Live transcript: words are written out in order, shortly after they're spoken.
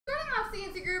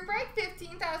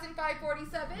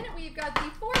14,547. We've got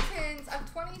the 4 tins of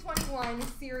 2021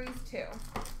 Series 2.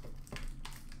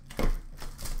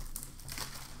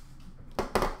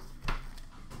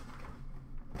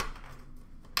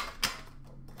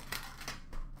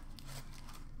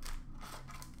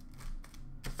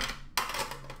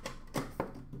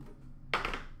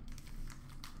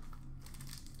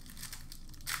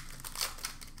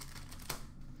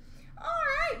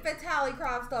 Vitaly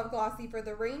Kravtsov Glossy for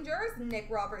the Rangers, Nick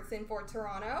Robertson for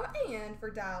Toronto, and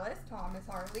for Dallas, Thomas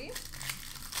Harley.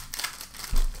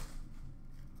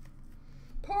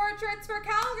 Portraits for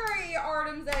Calgary,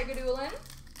 Artem Zagadulin.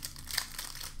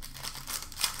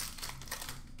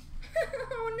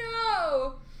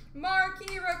 Oh no!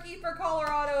 Marquee rookie for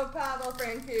Colorado of Pavel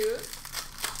Francouz.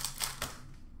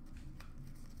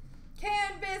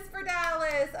 Canvas for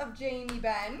Dallas of Jamie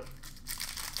Benn.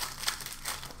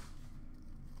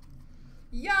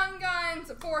 Young Guns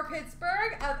for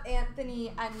Pittsburgh of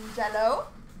Anthony Angelo.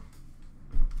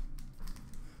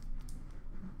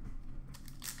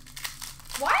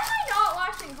 Why am I not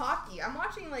watching hockey? I'm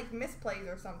watching like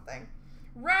misplays or something.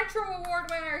 Retro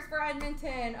Award winners for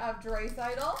Edmonton of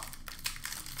Draisaitl.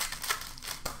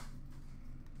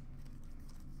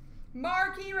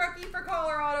 Marquee rookie for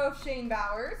Colorado of Shane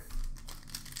Bowers.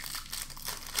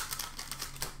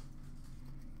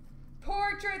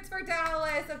 Portraits for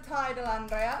Dallas of Ty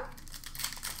Dellandrea.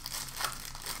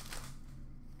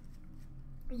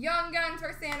 Young Guns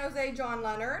for San Jose, John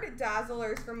Leonard.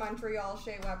 Dazzlers for Montreal,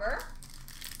 Shea Weber.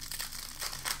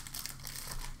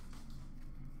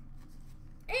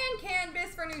 And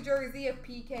Canvas for New Jersey of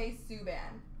PK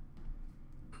Subban.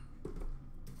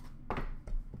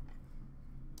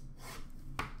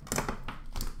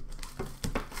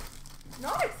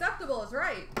 Not acceptable is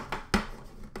right.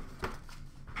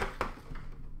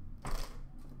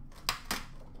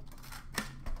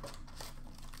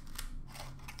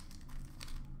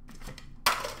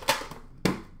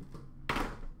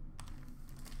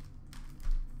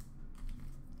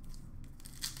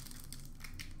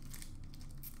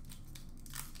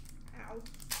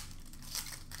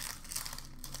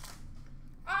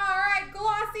 Alright,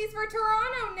 Glossies for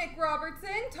Toronto, Nick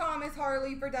Robertson, Thomas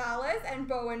Harley for Dallas, and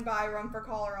Bowen Byram for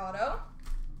Colorado.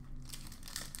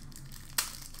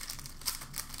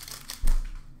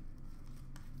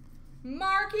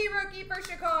 Marquee rookie for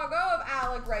Chicago of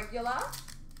Alec Regula.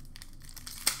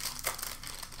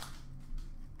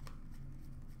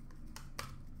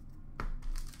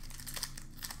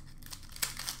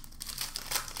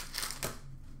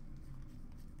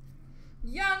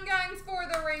 Young Guns for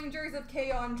the Rangers of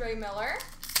K-Andre Miller.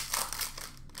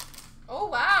 Oh,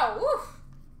 wow. Oof.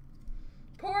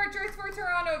 Portraits for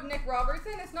Toronto of Nick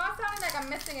Robertson. It's not sounding like I'm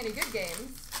missing any good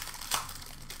games.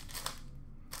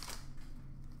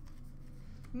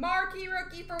 Marquee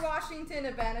rookie for Washington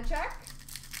of Vanacek.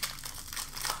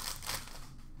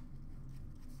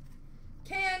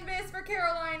 Canvas for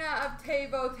Carolina of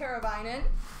Teuvo Teravainen.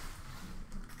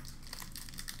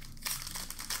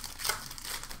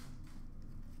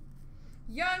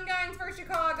 Young Guns for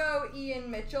Chicago,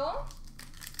 Ian Mitchell.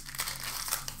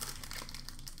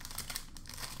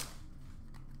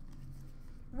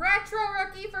 Retro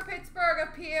rookie for Pittsburgh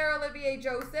of Pierre-Olivier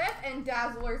Joseph, and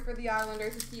Dazzlers for the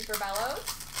Islanders of Kiefer Bellows.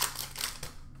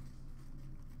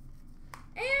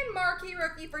 And marquee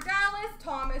rookie for Dallas,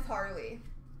 Thomas Harley.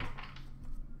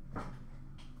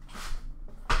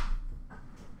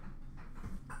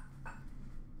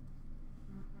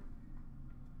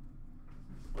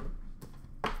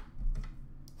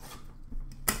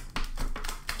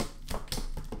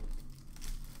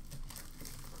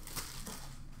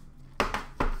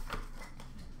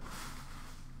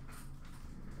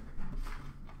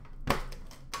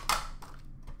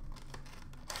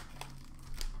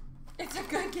 It's a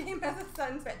good game as a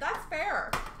Suns fan. That's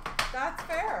fair. That's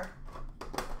fair.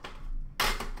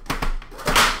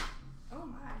 Oh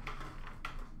my.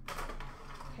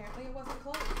 Apparently it wasn't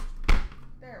closed.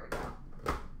 There we go.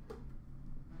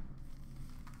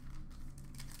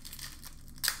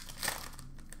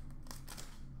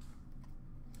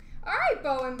 Alright,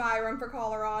 Bowen Byram for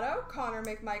Colorado. Connor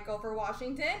McMichael for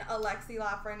Washington. Alexis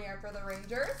Lafreniere for the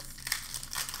Rangers.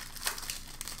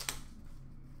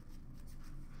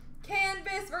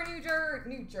 Canvas for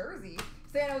New Jersey,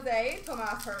 San Jose,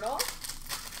 Tomas Hertl.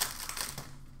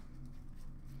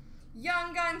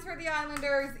 Young Guns for the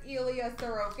Islanders, Ilya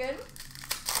Sorokin.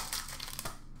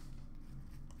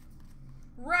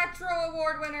 Retro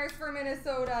Award winners for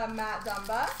Minnesota, Matt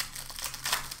Dumba.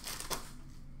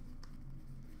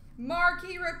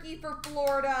 Marquee rookie for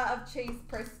Florida of Chase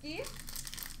Prisky.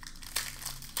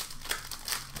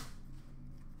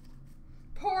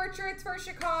 Portraits for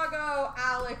Chicago,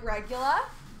 Alec Regula.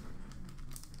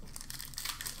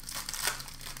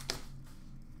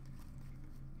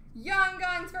 Young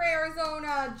Guns for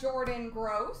Arizona, Jordan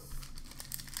Gross.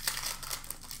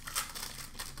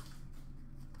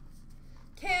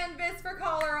 Canvas for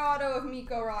Colorado of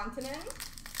Mikko Rantanen.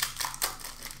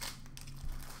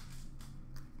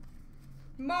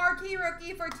 Marquee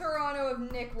rookie for Toronto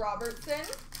of Nick Robertson.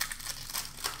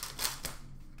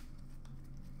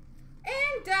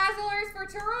 And Dazzlers for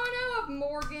Toronto of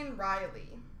Morgan Riley.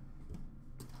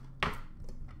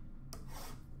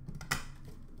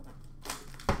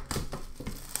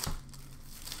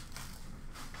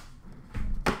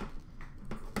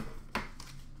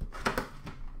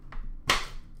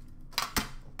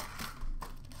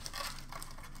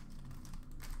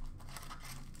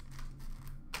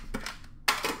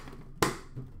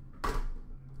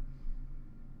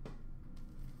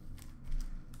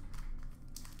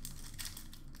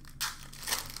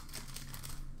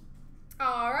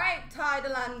 All right, Ty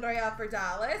Dellandrea for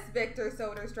Dallas, Victor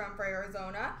Soderstrom for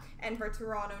Arizona, and for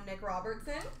Toronto, Nick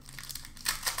Robertson.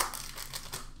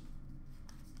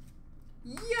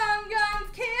 Young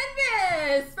Guns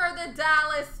Canvas for the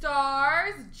Dallas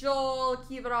Stars, Joel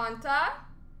Kiviranta.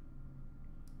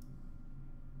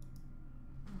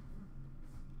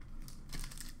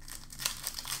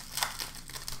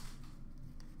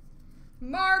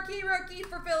 Marquee rookie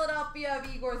for Philadelphia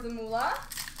of Igor Zamula.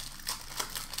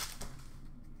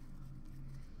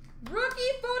 Rookie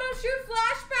photo shoot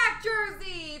flashback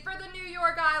jersey for the New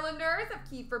York Islanders of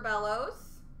Kiefer Bellows.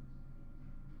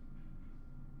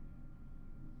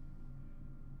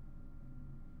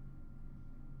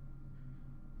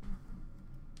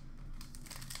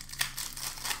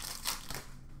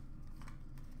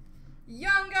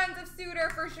 Young Guns of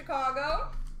Suter for Chicago.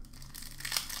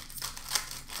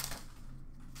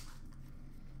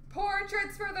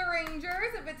 Portraits for the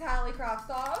Rangers of Vitaly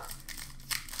Kravtsov.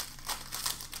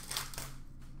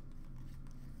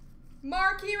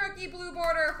 Marquee rookie blue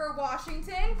border for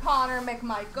Washington, Connor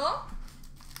McMichael.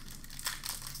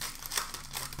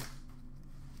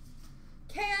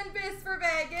 Canvas for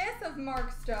Vegas of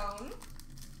Mark Stone.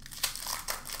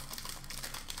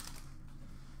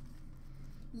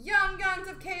 Young Guns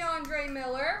of K'Andre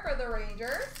Miller for the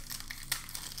Rangers.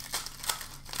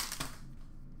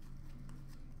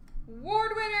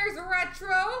 Award Winners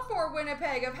Retro for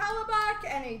Winnipeg of Hellebuck,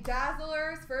 and a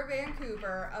Dazzlers for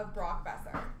Vancouver of Brock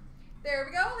Besser. There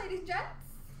we go, ladies and gents.